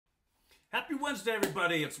Happy Wednesday,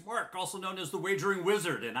 everybody. It's Mark, also known as the Wagering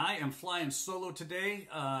Wizard, and I am flying solo today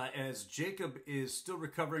as Jacob is still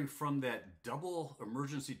recovering from that double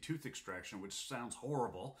emergency tooth extraction, which sounds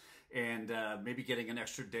horrible, and maybe getting an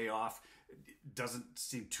extra day off doesn't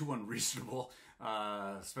seem too unreasonable,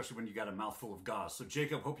 especially when you got a mouthful of gauze. So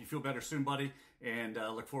Jacob, hope you feel better soon, buddy, and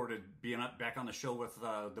look forward to being back on the show with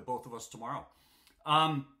the both of us tomorrow.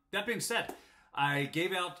 That being said, I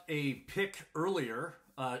gave out a pick earlier,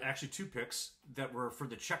 actually two picks that were for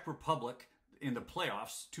the Czech Republic in the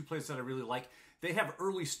playoffs, two plays that I really like. They have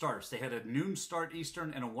early starts. They had a noon start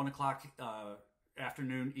Eastern and a 1 o'clock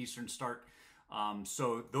afternoon Eastern start.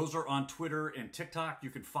 So those are on Twitter and TikTok.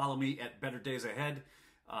 You can follow me at Better Days Ahead,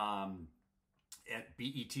 at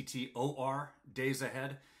BETTOR Days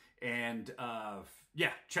Ahead. And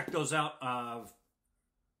yeah, check those out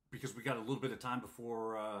because we got a little bit of time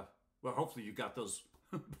before... well, hopefully you got those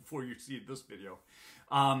before you see this video.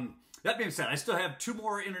 That being said, I still have two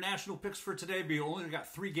more international picks for today. We only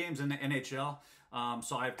got 3 games in the NHL.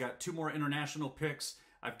 So I've got 2 more international picks.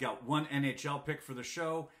 I've got 1 NHL pick for the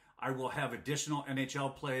show. I will have additional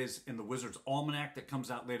NHL plays in the Wizards Almanac that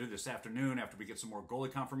comes out later this afternoon after we get some more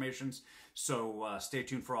goalie confirmations. So stay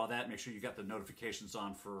tuned for all that. Make sure you got the notifications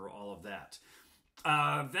on for all of that.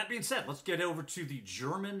 That being said, let's get over to the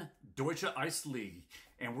German Deutsche Eis League,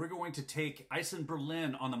 and we're going to take Eisen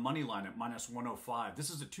Berlin on the money line at -105. This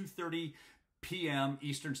is a 2:30 p.m.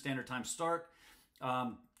 Eastern Standard Time start.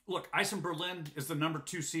 Look, Eisen Berlin is the number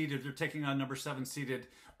 2 seeded. They're taking on number 7 seeded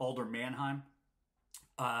Alder Mannheim.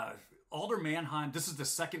 Alder Mannheim, this is the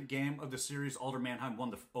second game of the series. Alder Mannheim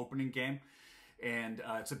won the opening game, and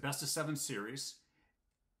it's a best-of-7 series.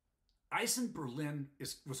 Eisen Berlin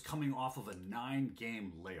was coming off of a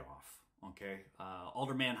 9-game layoff, okay?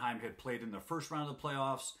 Alder Mannheim had played in the first round of the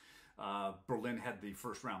playoffs. Berlin had the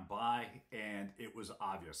first round bye, and it was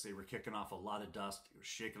obvious. They were kicking off a lot of dust,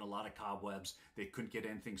 shaking a lot of cobwebs. They couldn't get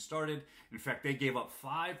anything started. In fact, they gave up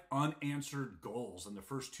 5 unanswered goals in the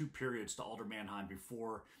first 2 periods to Alder Mannheim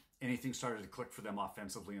before anything started to click for them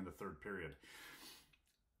offensively in the 3rd period.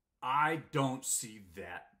 I don't see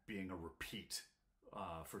that being a repeat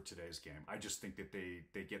for today's game. I just think that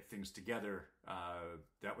they get things together.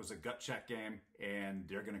 That was a gut check game, and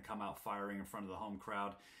they're going to come out firing in front of the home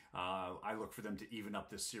crowd. I look for them to even up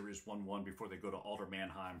this series 1-1 before they go to Alder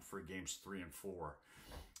Mannheim for games 3 and 4.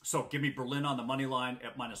 So give me Berlin on the money line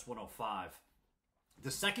at -105.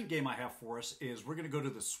 The second game I have for us is we're going to go to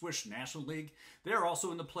the Swiss National League. They're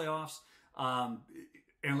also in the playoffs.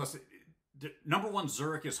 And listen, number 1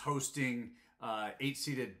 Zurich is hosting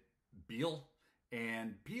 8-seeded Biel.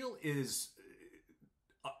 And Biel is,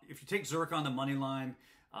 if you take Zurich on the money line,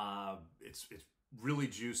 it's really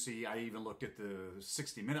juicy. I even looked at the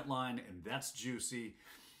 60-minute line, and that's juicy.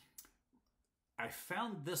 I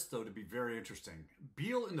found this, though, to be very interesting.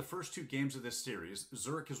 Biel, in the first 2 games of this series,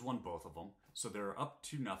 Zurich has won both of them, so they're up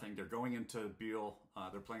 2-0. They're going into Biel.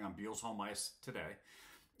 They're playing on Biel's home ice today.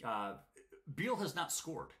 Biel has not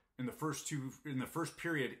scored in the first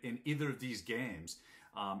period in either of these games.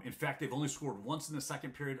 In fact, they've only scored once in the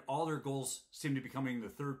second period. All their goals seem to be coming in the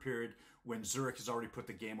 3rd period when Zurich has already put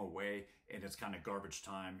the game away and it's kind of garbage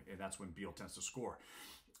time, and that's when Biel tends to score.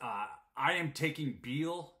 I am taking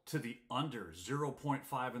Biel to the under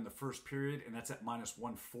 0.5 in the first period, and that's at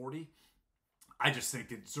 -140. I just think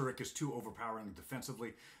that Zurich is too overpowering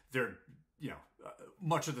defensively. They're,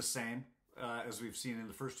 much of the same as we've seen in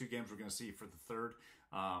the first 2 games. We're going to see for the 3rd.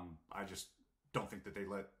 I just don't think that they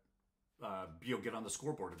let Biel get on the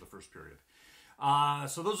scoreboard in the first period.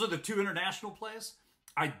 So those are the 2 international plays.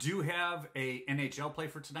 I do have a NHL play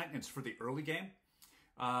for tonight, and it's for the early game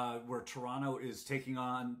where Toronto is taking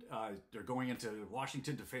on, they're going into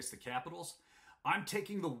Washington to face the Capitals. I'm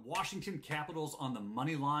taking the Washington Capitals on the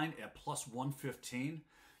money line at +115.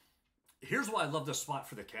 Here's why I love this spot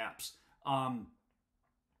for the Caps.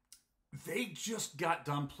 They just got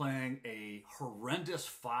done playing a horrendous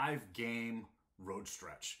 5-game road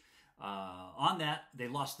stretch. On that, they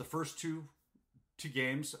lost the first two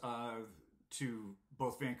games to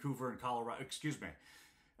both Vancouver and Colorado. Excuse me,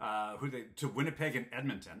 to Winnipeg and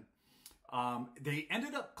Edmonton. They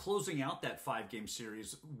ended up closing out that 5-game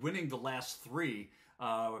series, winning the last 3.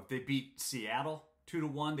 They beat Seattle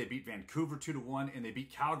 2-1. They beat Vancouver 2-1, and they beat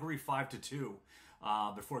Calgary 5-2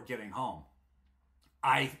 before getting home.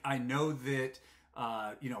 I know that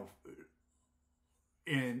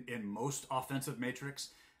in most offensive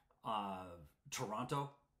matrix,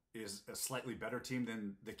 Toronto is a slightly better team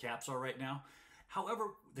than the Caps are right now.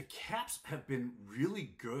 However, the Caps have been really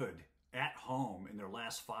good at home in their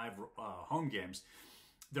last 5 home games.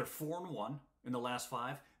 They're 4-1 in the last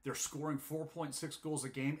 5. they're scoring 4.6 goals a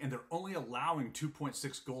game, and they're only allowing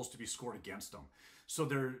 2.6 goals to be scored against them. So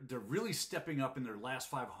they're really stepping up in their last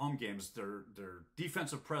 5 home games, their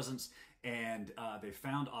defensive presence, and they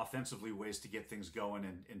found offensively ways to get things going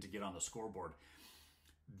and to get on the scoreboard.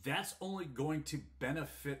 That's only going to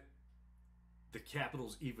benefit the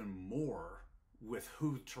Capitals even more with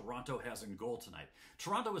who Toronto has in goal tonight.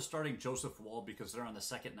 Toronto is starting Joseph Woll because they're on the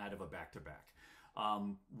second night of a back-to-back.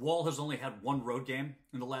 Woll has only had 1 road game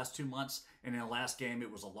in the last 2 months, and in the last game it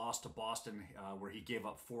was a loss to Boston where he gave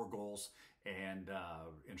up 4 goals, and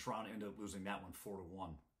Toronto ended up losing that one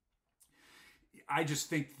 4-1. I just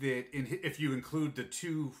think that if you include the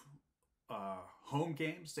 2 home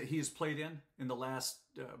games that he has played in the last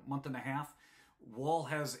month and a half, Woll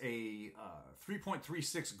has a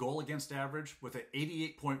 3.36 goal against average with an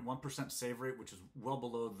 88.1% save rate, which is well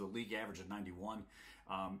below the league average of 91,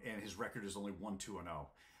 and his record is only 1-2-0.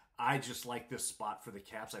 I just like this spot for the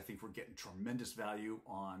Caps. I think we're getting tremendous value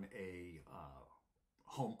on a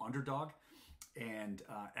home underdog, and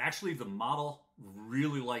actually the model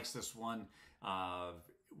really likes this one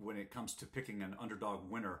when it comes to picking an underdog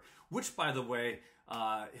winner, which, by the way,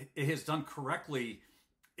 it has done correctly.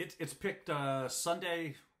 It's picked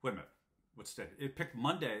Sunday. Wait a minute. What's today? It picked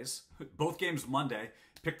Mondays, both games Monday.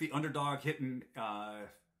 Picked the underdog hitting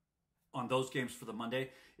on those games for the Monday.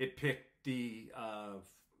 It picked the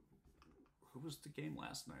who was the game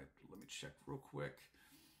last night? Let me check real quick.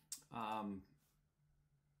 Oh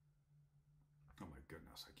my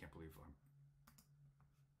goodness, I can't believe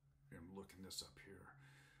I'm looking this up here.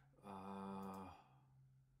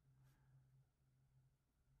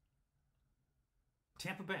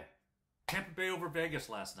 Tampa Bay over Vegas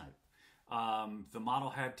last night. The model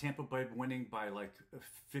had Tampa Bay winning by like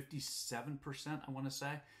 57%, I want to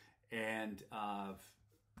say, and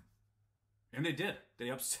they did. They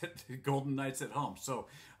upset the Golden Knights at home. So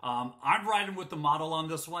I'm riding with the model on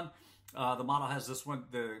this one. The model has this one,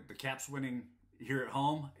 the Caps winning here at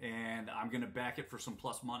home, and I'm going to back it for some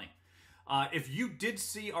plus money. If you did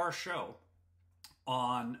see our show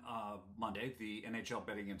on Monday, the NHL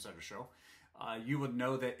Betting Insider Show, you would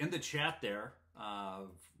know that in the chat there,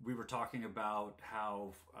 we were talking about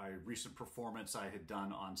how a recent performance I had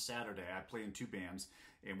done on Saturday. I play in 2 bands,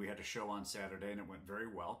 and we had a show on Saturday, and it went very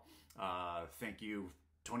well. Thank you,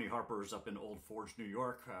 Tony Harper's up in Old Forge, New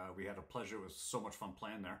York. We had a pleasure. It was so much fun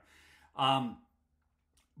playing there.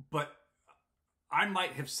 But I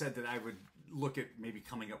might have said that I would look at maybe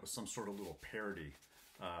coming up with some sort of little parody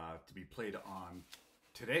to be played on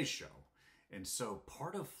today's show. And so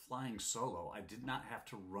part of flying solo, I did not have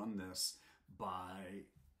to run this by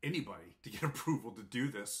anybody to get approval to do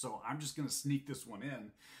this. So I'm just going to sneak this one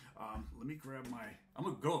in. Let me grab I'm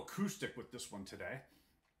going to go acoustic with this one today.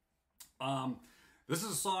 This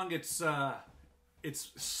is a song, it's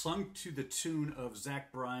sung to the tune of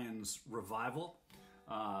Zach Bryan's Revival.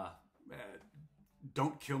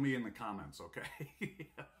 Don't kill me in the comments, okay?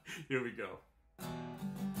 Here we go.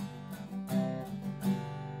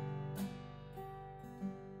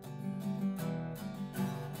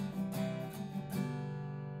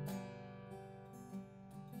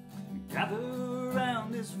 Gather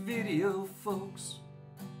around this video, folks.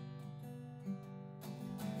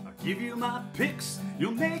 I'll give you my picks,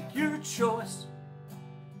 you'll make your choice.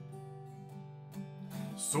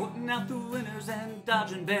 Sorting out the winners and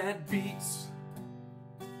dodging bad beats.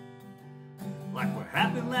 Like what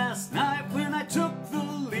happened last night when I took the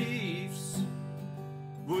Leafs.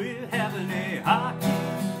 We're having a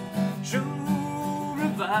hockey show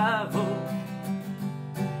revival.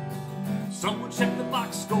 Someone check the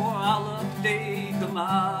box score, I'll update the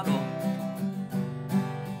model.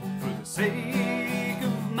 For the sake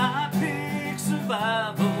of my big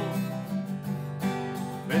survival,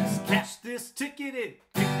 let's cash this ticket and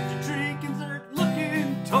get your drink and start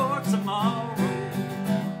looking towards tomorrow.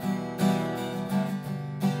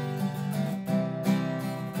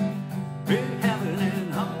 We're having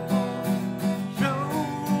an all show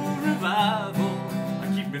revival. I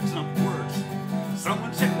keep mixing up words.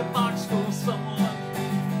 Someone check the box score,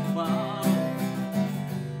 someone model.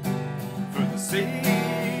 For the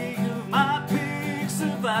sake of my big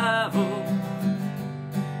survival,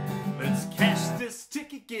 let's cash this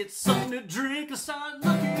ticket, get something to drink, and start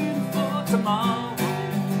looking for tomorrow.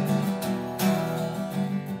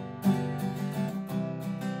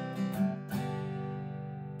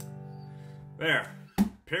 There.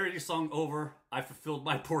 Parody song over. I fulfilled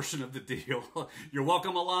my portion of the deal. You're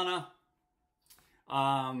welcome, Alana.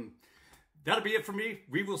 That'll be it for me.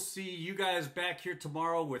 We will see you guys back here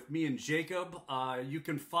tomorrow with me and Jacob. You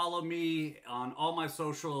can follow me on all my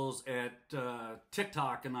socials at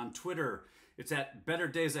TikTok and on Twitter. It's at Better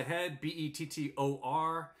Days Ahead,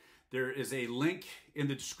 BETTOR. There is a link in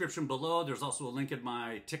the description below. There's also a link in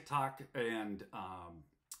my TikTok and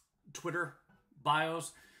Twitter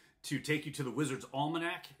bios to take you to the Wizards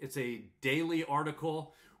Almanac. It's a daily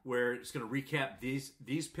article where it's going to recap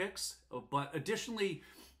these picks. But additionally,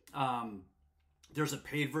 there's a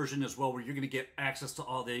paid version as well where you're going to get access to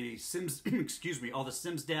all the Sims, excuse me, all the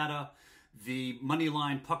Sims data, the money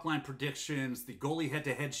line, puck line predictions, the goalie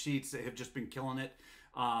head-to-head sheets that have just been killing it.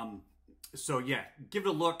 So yeah, give it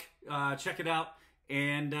a look, check it out,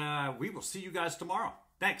 and we will see you guys tomorrow.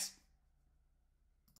 Thanks.